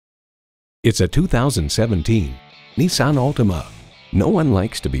It's a 2017 Nissan Altima. No one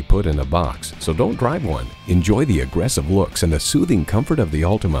likes to be put in a box, so don't drive one. Enjoy the aggressive looks and the soothing comfort of the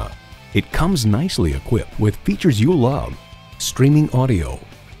Altima. It comes nicely equipped with features you love: streaming audio,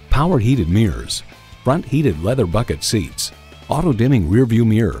 power heated mirrors, front heated leather bucket seats, auto dimming rearview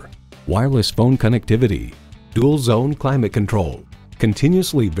mirror, wireless phone connectivity, dual zone climate control,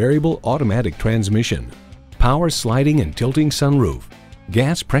 continuously variable automatic transmission, power sliding and tilting sunroof,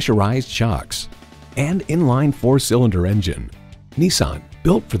 gas pressurized shocks, and inline 4-cylinder engine. Nissan,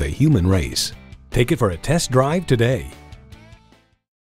 built for the human race. Take it for a test drive today.